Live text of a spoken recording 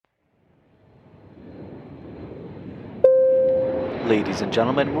Ladies and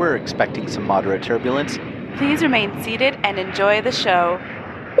gentlemen, we're expecting some moderate turbulence. Please remain seated and enjoy the show.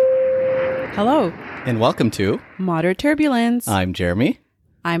 Hello. And welcome to Moderate Turbulence. I'm Jeremy.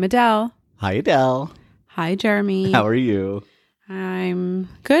 I'm Adele. Hi, Adele. Hi, Jeremy. How are you? I'm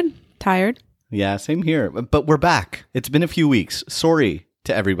good. Tired. Yeah, same here. But we're back. It's been a few weeks. Sorry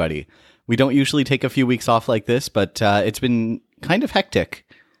to everybody. We don't usually take a few weeks off like this, but it's been kind of hectic.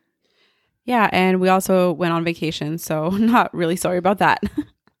 Yeah, and we also went on vacation, so not really sorry about that.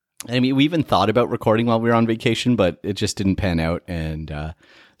 I mean, we even thought about recording while we were on vacation, but it just didn't pan out. And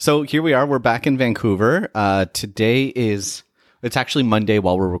so here we are. We're back in Vancouver. It's actually Monday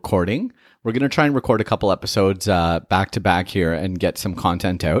while we're recording. We're going to try and record a couple episodes back to back here and get some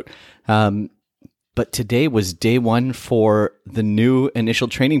content out. But today was day one for the new initial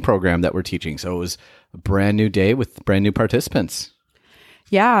training program that we're teaching. So it was a brand new day with brand new participants.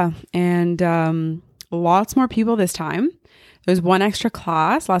 Yeah, and lots more people this time. There's one extra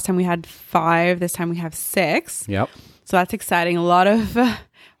class. Last time we had 5. This time we have 6. Yep. So that's exciting. A lot of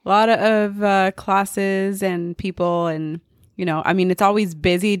classes and people, and I mean, it's always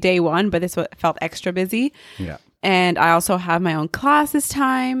busy day one, but this felt extra busy. Yeah. And I also have my own class this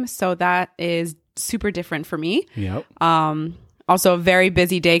time, so that is super different for me. Yep. Also a very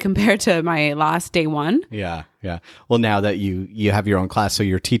busy day compared to my last day one. Yeah. Well, now that you have your own class, so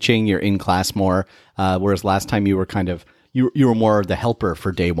you're teaching, you're in class more, whereas last time you were kind of, you were more the helper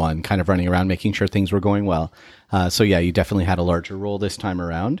for day one, kind of running around, making sure things were going well. So yeah, you definitely had a larger role this time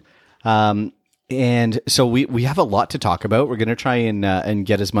around. And so we have a lot to talk about. We're going to try and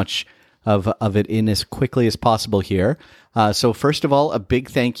get as much of it in as quickly as possible here. So first of all, a big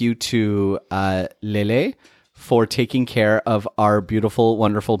thank you to Lele for taking care of our beautiful,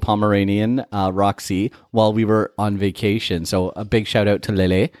 wonderful Pomeranian, Roxy, while we were on vacation. So a big shout out to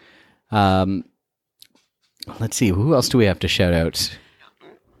Lele. Let's see, who else do we have to shout out?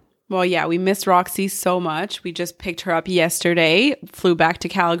 Well, yeah, we missed Roxy so much. We just picked her up yesterday, flew back to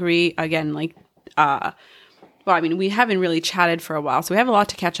Calgary again, we haven't really chatted for a while, so we have a lot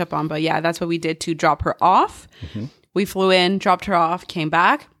to catch up on. But yeah, that's what we did to drop her off. Mm-hmm. We flew in, dropped her off, came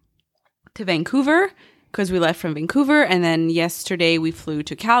back to Vancouver because we left from Vancouver. And then yesterday we flew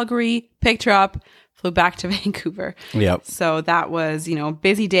to Calgary, picked her up, flew back to Vancouver. Yep. So that was,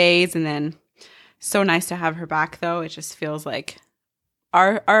 busy days. And then so nice to have her back, though. It just feels like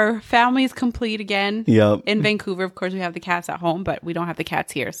our family is complete again. Yep. In Vancouver. Of course, we have the cats at home, but we don't have the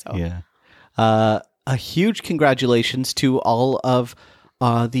cats here. So yeah. A huge congratulations to all of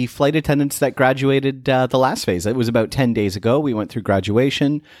the flight attendants that graduated the last phase. It was about 10 days ago. We went through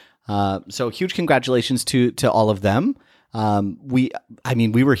graduation. So huge congratulations to all of them. We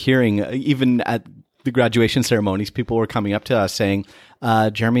were hearing, even at the graduation ceremonies, people were coming up to us saying,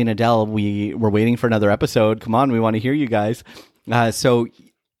 Jeremy and Adele, we were waiting for another episode. Come on, we want to hear you guys. So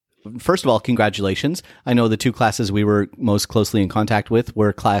first of all, congratulations. I know the 2 classes we were most closely in contact with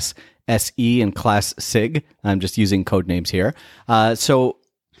were Class SE and Class SIG. I'm just using code names here. So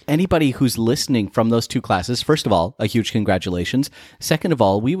anybody who's listening from those 2 classes, first of all, a huge congratulations. Second of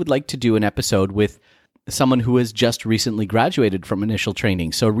all, we would like to do an episode with someone who has just recently graduated from initial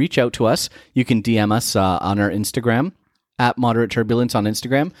training. So reach out to us. You can DM us on our Instagram, at Moderate Turbulence on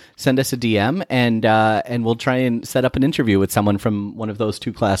Instagram. Send us a DM, and we'll try and set up an interview with someone from one of those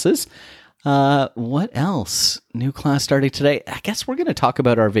 2 classes. What else? New class starting today. I guess we're going to talk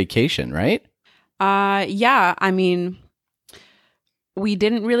about our vacation, right? Yeah. I mean, we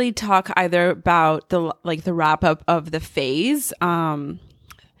didn't really talk either about the wrap up of the phase.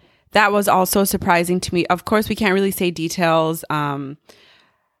 That was also surprising to me. Of course, we can't really say details.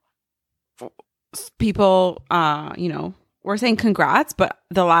 People, we're saying congrats, but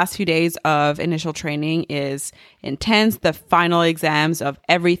the last few days of initial training is intense. The final exams of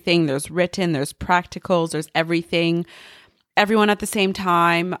everything, there's written, there's practicals, there's everything. Everyone at the same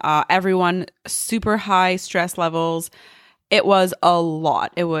time, everyone super high stress levels. It was a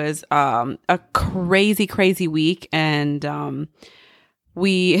lot. It was a crazy, crazy week. And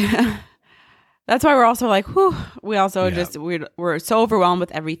we, that's why we're also like, whew, we also we're so overwhelmed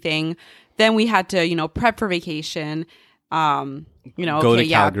with everything. Then we had to, prep for vacation. Go to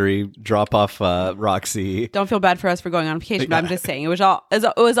Calgary, drop off Roxy. Don't feel bad for us for going on vacation, but I'm just saying it was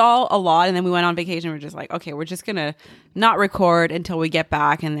all a lot. And then we went on vacation. We're just like, okay, we're just gonna not record until we get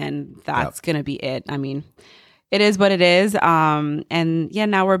back, and then that's gonna be it. I mean, it is what it is. And yeah,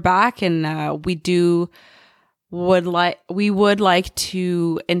 now we're back, and we would like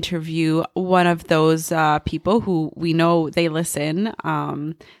to interview one of those people who we know they listen.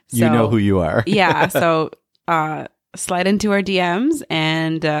 You know who you are. Yeah. So slide into our DMs,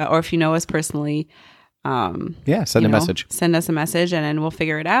 and or if you know us personally, Yeah, send a message. Send us a message, and then we'll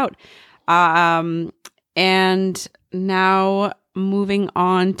figure it out. And now moving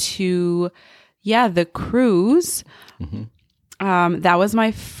on to, the cruise. That was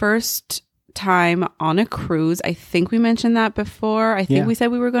my first time on a cruise. I think we mentioned that before. I think we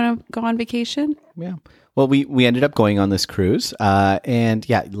said we were going to go on vacation. Yeah. Well, we ended up going on this cruise. And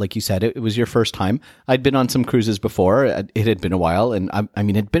like you said, it was your first time. I'd been on some cruises before. It had been a while. And I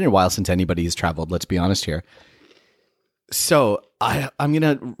mean, it'd been a while since anybody has traveled. Let's be honest here. So I'm going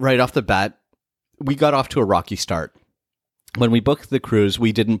to, right off the bat, we got off to a rocky start. When we booked the cruise,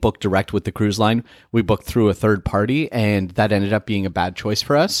 we didn't book direct with the cruise line. We booked through a third party, and that ended up being a bad choice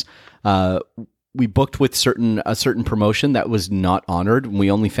for us. We booked with a certain promotion that was not honored.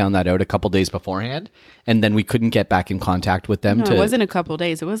 We only found that out a couple days beforehand, and then we couldn't get back in contact with them. It wasn't a couple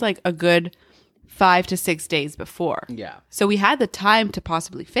days. It was like a good 5 to 6 days before. Yeah. So we had the time to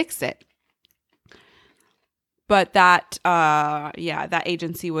possibly fix it. But that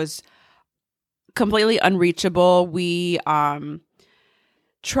agency was completely unreachable. We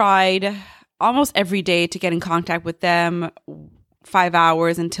tried almost every day to get in contact with them, 5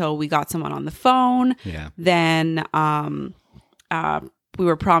 hours until we got someone on the phone. Yeah. Then we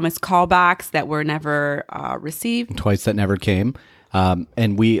were promised callbacks that were never received. Twice that never came.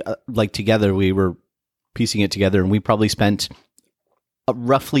 And we, together, we were piecing it together, and we probably spent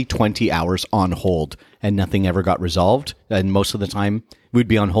roughly 20 hours on hold, and nothing ever got resolved. And most of the time, we'd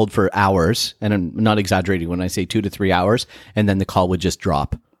be on hold for hours, and I'm not exaggerating when I say 2 to 3 hours, and then the call would just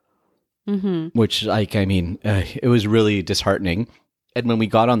drop. Which, it was really disheartening. And when we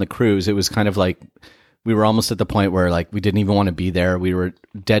got on the cruise, it was kind of like we were almost at the point where we didn't even want to be there. We were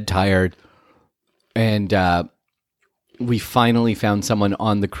dead tired, and we finally found someone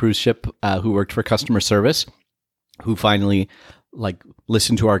on the cruise ship who worked for customer service, who finally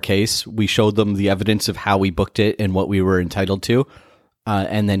listened to our case. We showed them the evidence of how we booked it and what we were entitled to.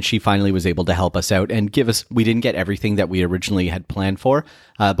 And then she finally was able to help us out and we didn't get everything that we originally had planned for,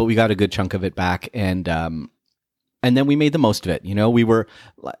 but we got a good chunk of it back. And then we made the most of it. We were,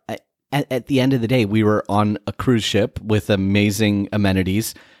 at the end of the day, we were on a cruise ship with amazing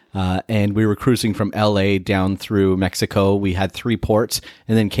amenities. And we were cruising from LA down through Mexico. We had 3 ports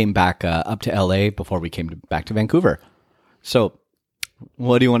and then came back up to LA before we came back to Vancouver. So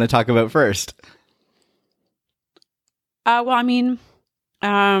what do you want to talk about first?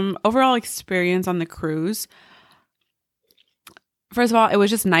 Overall experience on the cruise. First of all, it was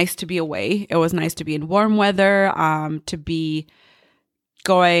just nice to be away. It was nice to be in warm weather, to be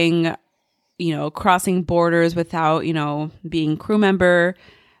going, crossing borders without, being crew member,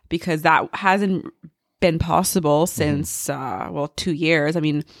 because that hasn't been possible since, 2 years.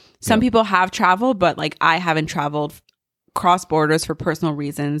 Some people have traveled, but I haven't traveled cross borders for personal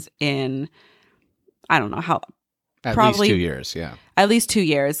reasons in, I don't know how. At probably least 2 years, yeah. At least 2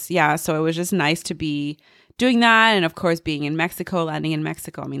 years, yeah. So it was just nice to be doing that. And of course, being in Mexico, arriving in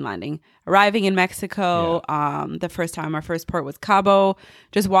Mexico. Yeah. The first time, our first port was Cabo.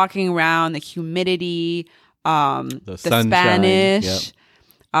 Just walking around, the humidity, the Spanish,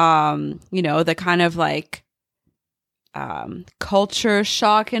 the kind of culture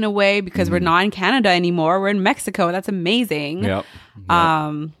shock in a way, because we're not in Canada anymore. We're in Mexico. That's amazing. Yep.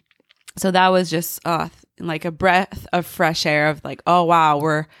 So that was just a breath of fresh air of oh wow,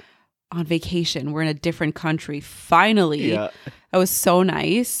 we're on vacation, we're in a different country finally. That was so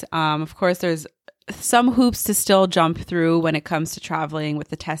nice. Of course, there's some hoops to still jump through when it comes to traveling with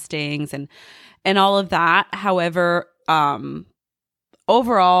the testings and all of that. However,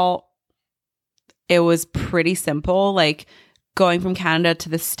 overall it was pretty simple. Going from Canada to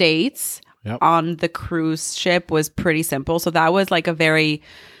the States on the cruise ship was pretty simple. So that was a very,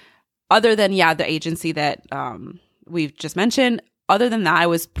 other than, the agency that we've just mentioned, other than that, it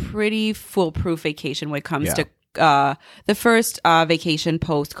was pretty foolproof vacation when it comes to the first vacation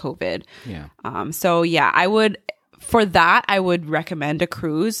post-COVID. Yeah. I would recommend a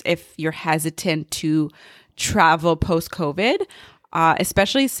cruise if you're hesitant to travel post-COVID,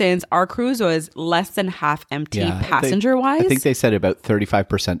 especially since our cruise was less than half empty passenger-wise. I think they said about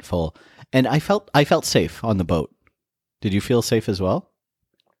 35% full. And I felt safe on the boat. Did you feel safe as well?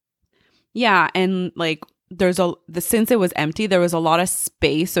 Yeah, and since it was empty, there was a lot of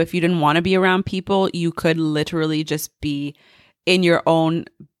space. So if you didn't want to be around people, you could literally just be in your own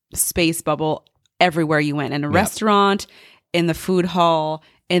space bubble everywhere you went. In a restaurant, in the food hall,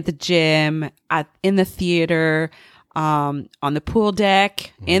 in the gym, in the theater, on the pool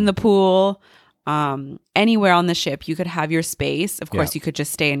deck, in the pool, anywhere on the ship, you could have your space. Of course, you could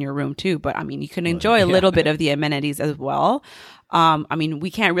just stay in your room too, but you can enjoy a little bit of the amenities as well. I mean,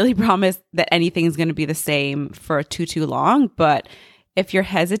 we can't really promise that anything's going to be the same for too long, but if you're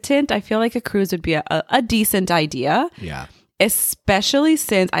hesitant, I feel like a cruise would be a decent idea. Yeah. Especially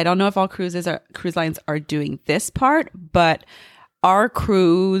since I don't know if all cruise lines are doing this part, but our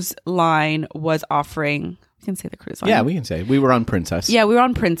cruise line was offering, we can say the cruise line. Yeah, we can say. We were on Princess. Yeah, we were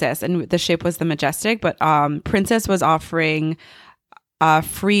on Princess and the ship was the Majestic, but Princess was offering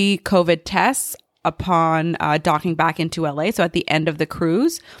free COVID tests upon docking back into LA. So at the end of the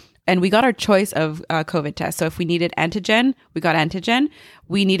cruise, and we got our choice of COVID tests. So if we needed antigen, we got antigen.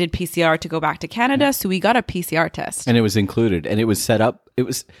 We needed PCR to go back to Canada, so we got a PCR test. And it was included, and it was set up.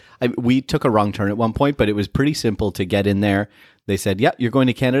 We took a wrong turn at one point, but it was pretty simple to get in there. They said, "Yep, you're going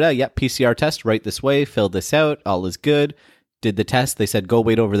to Canada. Yep, PCR test right this way. Fill this out. All is good." Did the test. They said, "Go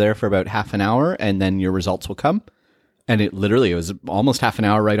wait over there for about half an hour, and then your results will come." And it was almost half an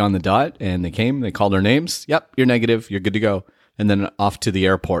hour right on the dot. And they came. They called our names. Yep, you're negative. You're good to go. And then off to the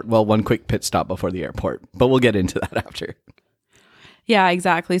airport. Well, one quick pit stop before the airport, but we'll get into that after. Yeah,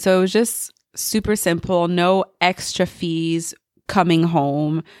 exactly. So it was just super simple. No extra fees coming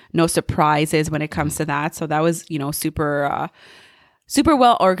home. No surprises when it comes to that. So that was, super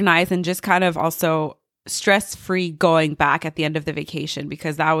well organized and just kind of also stress-free going back at the end of the vacation,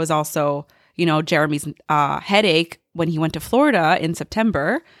 because that was also, Jeremy's headache when he went to Florida in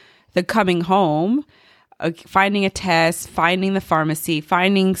September, the coming home, finding a test, finding the pharmacy,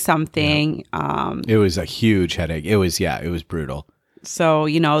 finding something. It was a huge headache. It was brutal. So,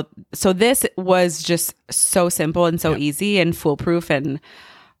 so this was just so simple and so easy and foolproof. And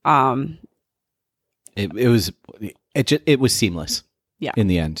it was seamless. Yeah. In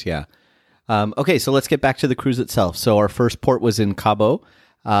the end. Yeah. Okay. So let's get back to the cruise itself. So our first port was in Cabo.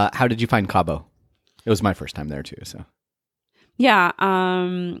 How did you find Cabo? It was my first time there too. So yeah.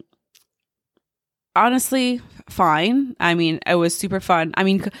 Honestly, fine. I mean, it was super fun. I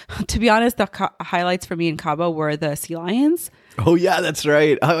mean, to be honest, the highlights for me in Cabo were the sea lions. Oh, yeah, that's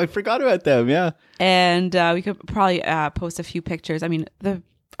right. I forgot about them. Yeah. And we could probably post a few pictures. I mean,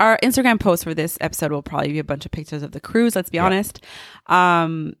 our Instagram post for this episode will probably be a bunch of pictures of the cruise, let's be honest.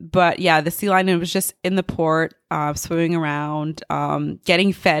 But yeah, the sea lion was just in the port, swimming around,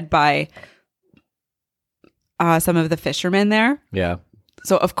 getting fed by some of the fishermen there. Yeah.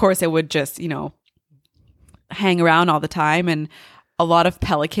 So, of course, it would just, hang around all the time, and a lot of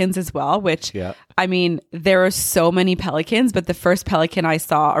pelicans as well, which I mean, there are so many pelicans, but the first pelican I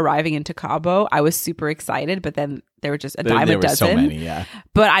saw arriving into Cabo, I was super excited, but then there were just a dime a dozen. So many, yeah.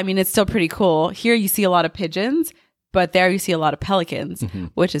 But I mean, it's still pretty cool. Here you see a lot of pigeons, but there you see a lot of pelicans,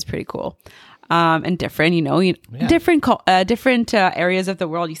 which is pretty cool. And different, different areas of the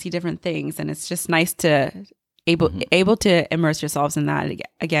world, you see different things, and it's just nice to able to immerse yourselves in that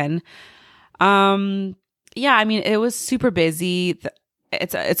again. Yeah, I mean, it was super busy.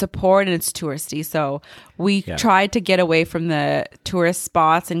 It's a port and it's touristy. So we tried to get away from the tourist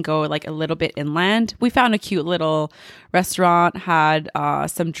spots and go like a little bit inland. We found a cute little restaurant, had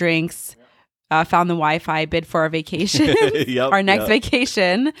some drinks, found the Wi-Fi, bid for our vacation, our next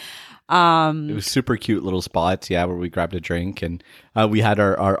vacation. It was super cute little spots, where we grabbed a drink and we had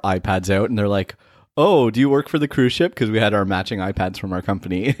our iPads out, and they're like, "Oh, do you work for the cruise ship?" Because we had our matching iPads from our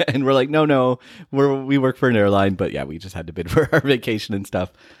company. And we're like, no, we work for an airline. But yeah, we just had to bid for our vacation and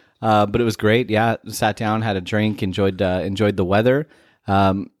stuff. But it was great. Yeah, sat down, had a drink, enjoyed the weather.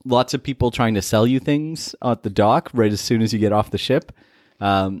 Lots of people trying to sell you things at the dock right as soon as you get off the ship.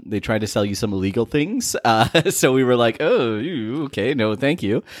 They tried to sell you some illegal things. So we were like, "Oh, okay, no, thank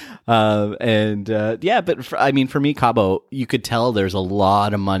you." But for me, Cabo, you could tell there's a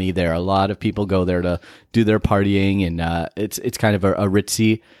lot of money there. A lot of people go there to do their partying, and it's kind of a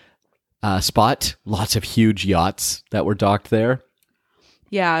ritzy spot. Lots of huge yachts that were docked there.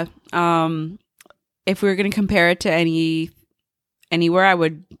 Yeah. If we were going to compare it to anywhere, I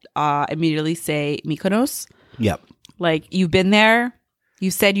would immediately say Mykonos. Yep. Like, you've been there. You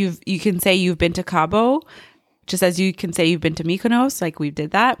said you can say you've been to Cabo, just as you can say you've been to Mykonos. Like, we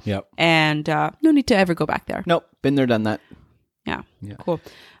did that. Yep. And no need to ever go back there. Nope. Been there, done that. Yeah. Cool.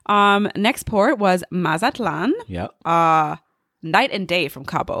 Next port was Mazatlan. Yeah. Night and day from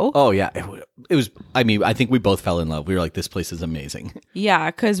Cabo. Oh, yeah. It was, I mean, I think we both fell in love. We were like, this place is amazing. Yeah,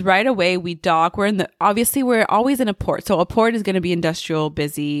 because right away we dock. Obviously, we're always in a port. So a port is going to be industrial,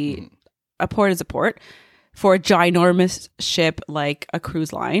 busy. A port is a port. For a ginormous ship like a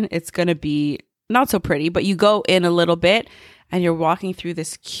cruise line, it's going to be not so pretty, but you go in a little bit and you're walking through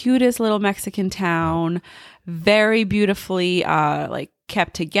this cutest little Mexican town, very beautifully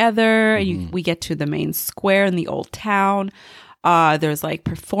kept together. And we get to the main square in the old town. There's like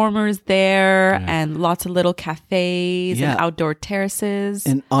performers there and lots of little cafes and outdoor terraces.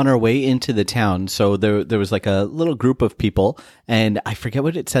 And on our way into the town, so there was like a little group of people, and I forget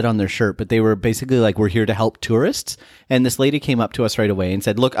what it said on their shirt, but they were basically like, we're here to help tourists. And this lady came up to us right away and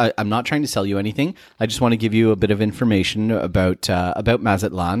said, look, I'm not trying to sell you anything. I just want to give you a bit of information about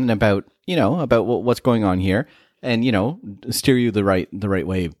Mazatlan and about what's going on here. And, steer you the right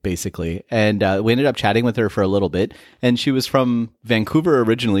way, basically. And we ended up chatting with her for a little bit. And she was from Vancouver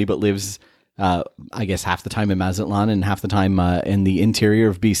originally, but lives, I guess, half the time in Mazatlan and half the time in the interior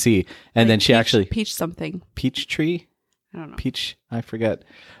of BC. And then she Peach something. Peach tree? I don't know. Peach, I forget.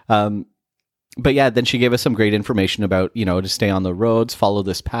 But yeah, then she gave us some great information about, to stay on the roads, follow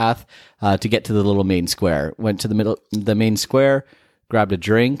this path to get to the little main square. Went to the main square, grabbed a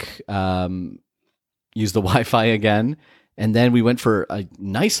drink, used the Wi-Fi again, and then we went for a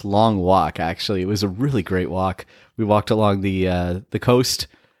nice long walk. Actually, it was a really great walk. We walked along the coast,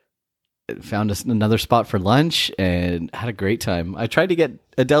 found us another spot for lunch, and had a great time. I tried to get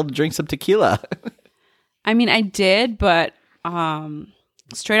Adele to drink some tequila. I mean, I did, but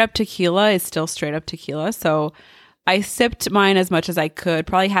straight up tequila is still straight up tequila. So I sipped mine as much as I could.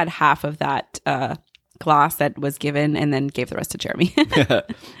 Probably had half of that glass that was given, and then gave the rest to Jeremy.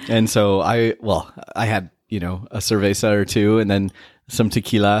 And so I had, a cerveza or two and then some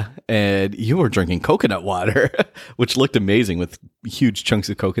tequila, and you were drinking coconut water, which looked amazing with huge chunks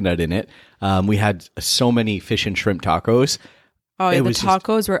of coconut in it. We had so many fish and shrimp tacos. Oh, yeah, the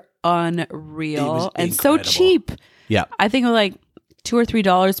tacos were unreal and incredible. So cheap. Yeah. I think it was like $2 or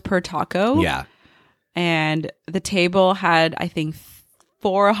 $3 per taco. Yeah. And the table had, I think,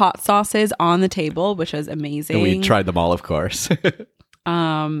 4 hot sauces on the table, which was amazing. And we tried them all, of course.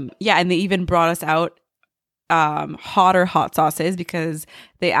 And they even brought us out hotter hot sauces because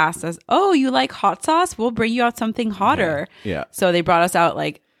they asked us, "Oh, you like hot sauce? We'll bring you out something hotter." Yeah. So they brought us out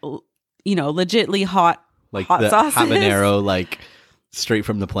legitly hot, like hot the sauces. habanero, like straight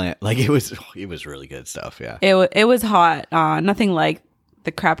from the plant. Like it was really good stuff. Yeah. It was hot. Nothing like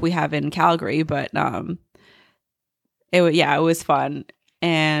the crap we have in Calgary, but it was fun.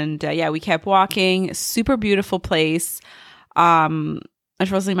 And we kept walking. Super beautiful place.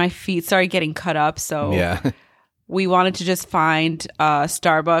 Unfortunately, my feet started getting cut up, so we wanted to just find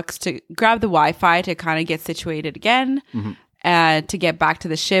Starbucks to grab the Wi-Fi to kind of get situated again, and to get back to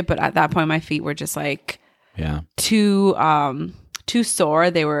the ship. But at that point, my feet were just like too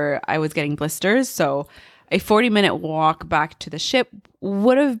sore. I was getting blisters, so a 40-minute walk back to the ship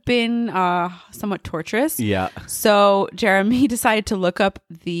would have been somewhat torturous. Yeah. So Jeremy decided to look up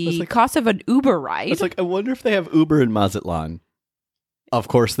the cost of an Uber ride. It's like, I wonder if they have Uber in Mazatlan. Of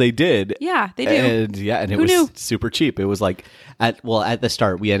course they did. Yeah, they do. And it was super cheap. It was like, at the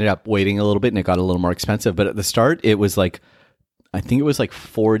start, we ended up waiting a little bit and it got a little more expensive. But at the start, it was like, I think it was like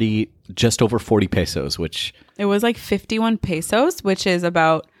just over 40 pesos, which... It was like 51 pesos, which is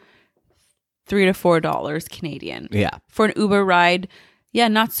about $3 to $4 Canadian. Yeah. For an Uber ride. Yeah,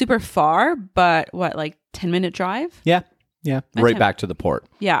 not super far, but like 10-minute drive? Yeah. Yeah. Right back to the port.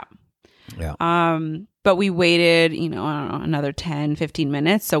 Yeah. Yeah. But we waited, I don't know, another 10, 15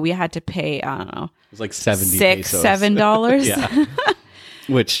 minutes. So we had to pay, I don't know. It was like 70 pesos. $7. Yeah.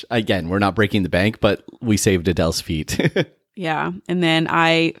 Which, again, we're not breaking the bank, but we saved Adele's feet. Yeah. And then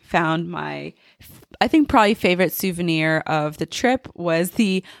I found my, I think probably favorite souvenir of the trip was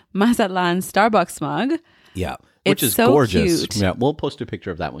the Mazatlan Starbucks mug. Yeah. Which is so gorgeous. Cute. Yeah. We'll post a picture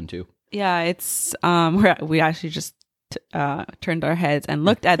of that one too. Yeah. It's, we actually just turned our heads and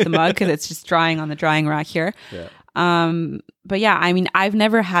looked at the mug because it's just drying on the drying rack here. Yeah. But yeah, I mean, I've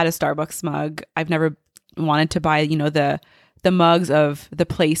never had a Starbucks mug. I've never wanted to buy, the mugs of the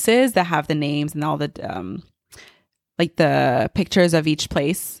places that have the names and all the, like the pictures of each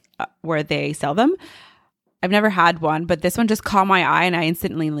place where they sell them. I've never had one, but this one just caught my eye and I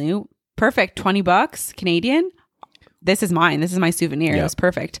instantly knew, perfect, $20 Canadian. This is mine. This is my souvenir. It was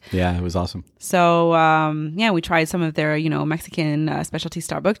perfect. Yeah, it was awesome. So, we tried some of their, Mexican specialty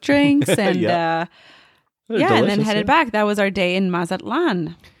Starbucks drinks and, and then headed back. That was our day in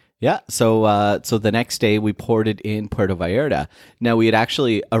Mazatlan. Yeah. So the next day we ported in Puerto Vallarta. Now we had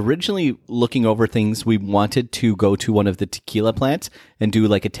actually originally looking over things, we wanted to go to one of the tequila plants and do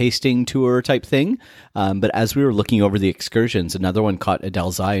like a tasting tour type thing. But as we were looking over the excursions, another one caught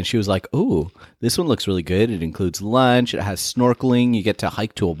Adele's eye and she was like, "Ooh, this one looks really good. It includes lunch. It has snorkeling. You get to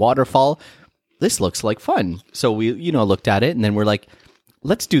hike to a waterfall. This looks like fun." So we, looked at it and then we're like,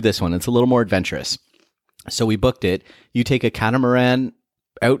 let's do this one. It's a little more adventurous. So we booked it. You take a catamaran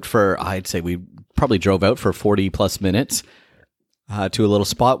out for, I'd say we probably drove out for 40 plus minutes to a little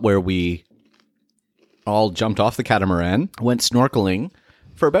spot where we all jumped off the catamaran, went snorkeling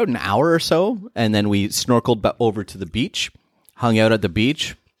for about an hour or so, and then we snorkeled over to the beach, hung out at the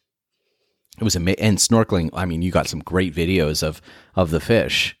beach. It was amazing. And snorkeling, I mean, you got some great videos of the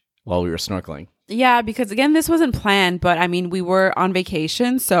fish while we were snorkeling. Yeah, because again, this wasn't planned, but I mean, we were on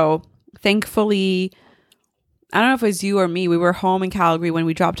vacation, so thankfully, I don't know if it was you or me, we were home in Calgary when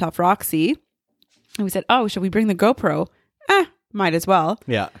we dropped off Roxy, and we said, oh, should we bring the GoPro? Might as well.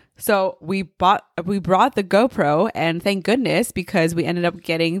 Yeah. So we brought the GoPro, and thank goodness, because we ended up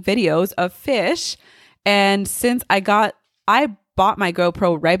getting videos of fish. And since I bought my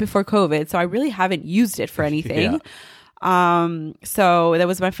GoPro right before COVID, so I really haven't used it for anything. So that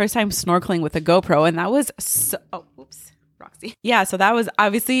was my first time snorkeling with a GoPro, and that was Roxy. Yeah, so that was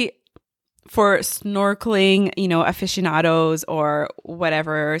obviously for snorkeling, aficionados or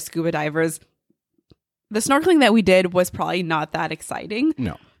whatever, scuba divers. The snorkeling that we did was probably not that exciting.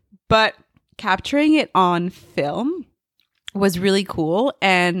 No. But capturing it on film was really cool,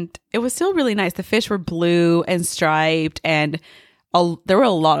 and it was still really nice. The fish were blue and striped, and there were a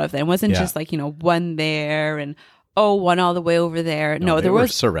lot of them. It wasn't just like, one there and one all the way over there. No, there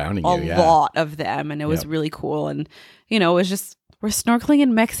was surrounding a lot of them, and it was really cool. And, it was just, we're snorkeling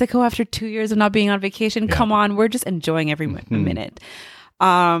in Mexico after 2 years of not being on vacation. Yeah. Come on, we're just enjoying every minute.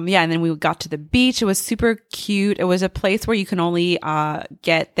 And then we got to the beach. It was super cute. It was a place where you can only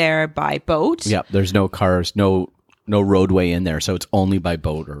get there by boat. Yeah, there's no cars, no roadway in there, so it's only by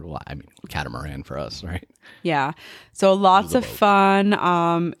boat or catamaran for us, right? Yeah. So lots of fun.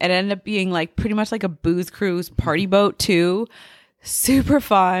 It ended up being like pretty much like a booze cruise party boat too. Super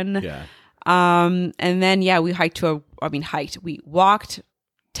fun. Yeah. And then we walked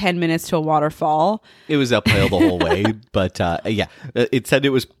 10 minutes to a waterfall. It was uphill the whole way, but it said it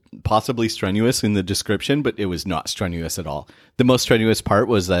was possibly strenuous in the description, but it was not strenuous at all. The most strenuous part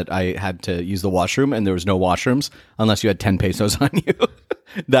was that I had to use the washroom, and there was no washrooms unless you had 10 pesos on you.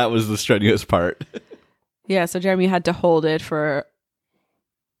 That was the strenuous part. Yeah, so Jeremy had to hold it for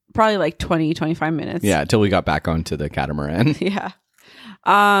probably like 20, 25 minutes. Yeah, until we got back onto the catamaran. Yeah.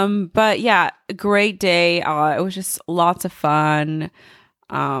 But yeah, a great day. It was just lots of fun.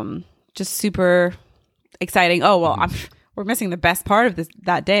 Just super exciting. Oh, well, we're missing the best part of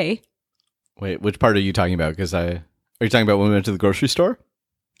that day. Wait, which part are you talking about? Are you talking about when we went to the grocery store?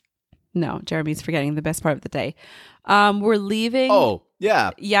 No, Jeremy's forgetting the best part of the day. We're leaving. Oh,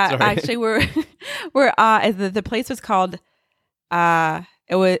 yeah. Yeah, sorry. Actually, we're the place was called,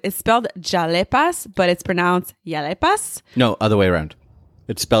 it's spelled Jalepas, but it's pronounced Yalepas. No, other way around.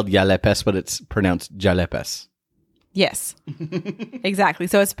 It's spelled Yalepas, but it's pronounced Jalepas. Yes, exactly.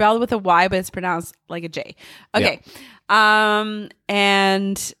 So it's spelled with a Y, but it's pronounced like a J. Okay. Yeah.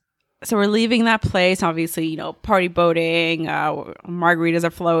 And so we're leaving that place. Obviously, party boating, margaritas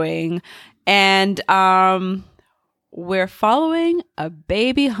are flowing, and we're following a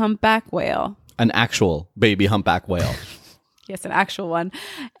baby humpback whale. An actual baby humpback whale. Yes, an actual one.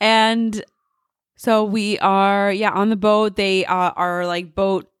 And so we are, on the boat. They are like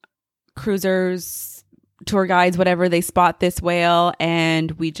boat cruisers, tour guides, whatever. They spot this whale,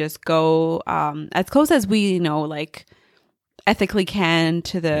 and we just go as close as we ethically can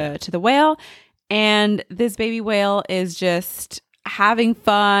to the whale. And this baby whale is just having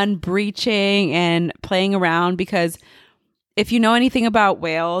fun, breaching and playing around, because if you know anything about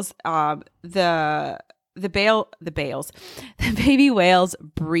whales, the baby whales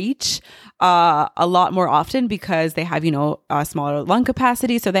breach a lot more often because they have a smaller lung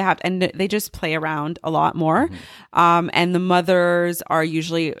capacity, so they just play around a lot more. And the mothers are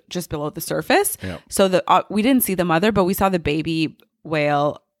usually just below the surface. Yep. So we didn't see the mother, but we saw the baby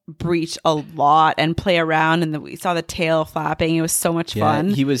whale breach a lot and play around, and we saw the tail flapping. It was so much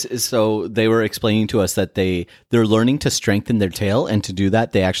fun. So they were explaining to us that they're learning to strengthen their tail, and to do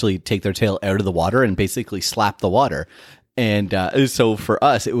that they actually take their tail out of the water and basically slap the water. And so for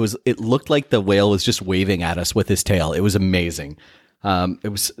us, it looked like the whale was just waving at us with his tail. It was amazing.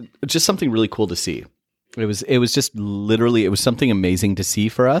 It was just something really cool to see. It was just literally, it was something amazing to see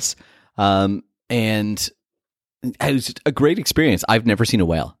for us. And it was a great experience. I've never seen a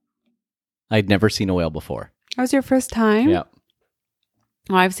whale. I'd never seen a whale before. That was your first time? Yeah.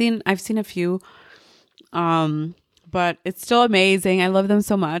 Well, I've seen a few, but it's still amazing. I love them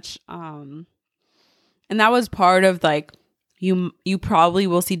so much. And that was part of you probably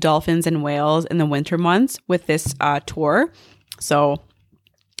will see dolphins and whales in the winter months with this tour. So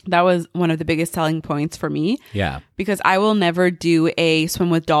that was one of the biggest selling points for me. Yeah. Because I will never do a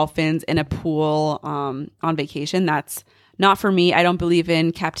swim with dolphins in a pool on vacation. That's not for me. I don't believe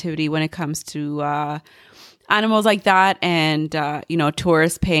in captivity when it comes to animals like that. And,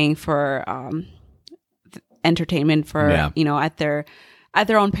 tourists paying for entertainment for, at their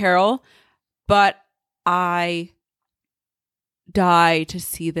own peril. But I die to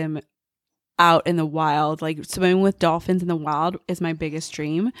see them out in the wild. Like swimming with dolphins in the wild is my biggest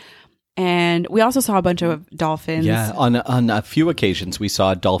dream. And we also saw a bunch of dolphins. Yeah, on a few occasions we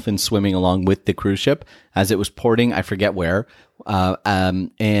saw dolphins swimming along with the cruise ship as it was porting. I forget where.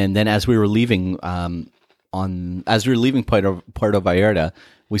 And then as we were leaving, Puerto Vallarta,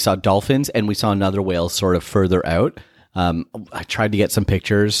 we saw dolphins and we saw another whale sort of further out. I tried to get some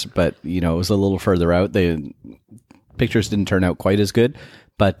pictures, but it was a little further out. The pictures didn't turn out quite as good.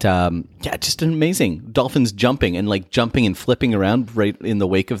 But just amazing. Dolphins jumping and flipping around right in the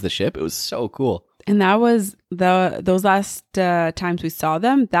wake of the ship. It was so cool. And that was those last times we saw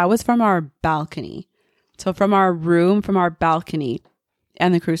them, that was from our balcony. So from our room, from our balcony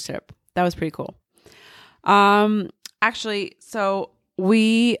and the cruise ship. That was pretty cool. Actually, so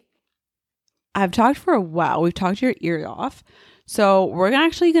I've talked for a while. We've talked your ear off. So we're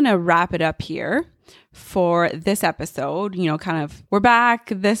actually going to wrap it up here for this episode. We're back.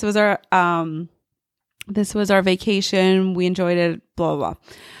 This was our vacation. We enjoyed it, blah, blah, blah.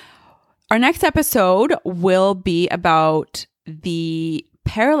 Our next episode will be about the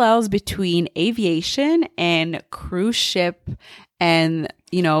parallels between aviation and cruise ship and,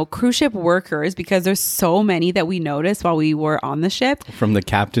 cruise ship workers, because there's so many that we noticed while we were on the ship. From the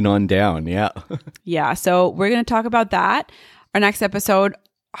captain on down. Yeah. Yeah. So we're going to talk about that. Our next episode,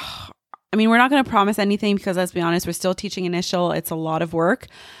 we're not going to promise anything because, let's be honest, we're still teaching initial. It's a lot of work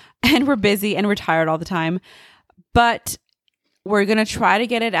and we're busy and we're tired all the time. But we're going to try to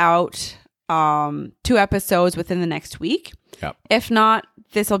get it out 2 episodes within the next week. Yep. If not,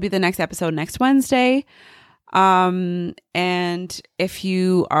 this will be the next episode next Wednesday. And if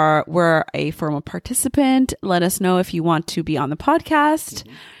you were a formal participant, let us know if you want to be on the podcast.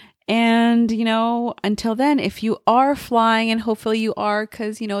 Mm-hmm. And, until then, if you are flying, and hopefully you are,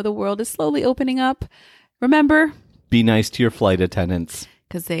 because, the world is slowly opening up, remember, be nice to your flight attendants,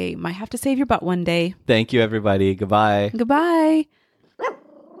 because they might have to save your butt one day. Thank you, everybody. Goodbye. Goodbye.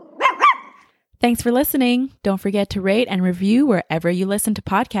 Thanks for listening. Don't forget to rate and review wherever you listen to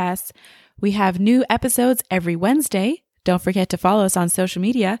podcasts. We have new episodes every Wednesday. Don't forget to follow us on social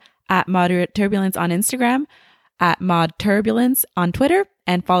media at Moderate Turbulence on Instagram, at Mod Turbulence on Twitter,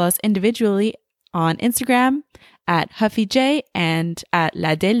 and follow us individually on Instagram at HuffyJ and at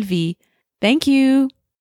La Delvie. Thank you.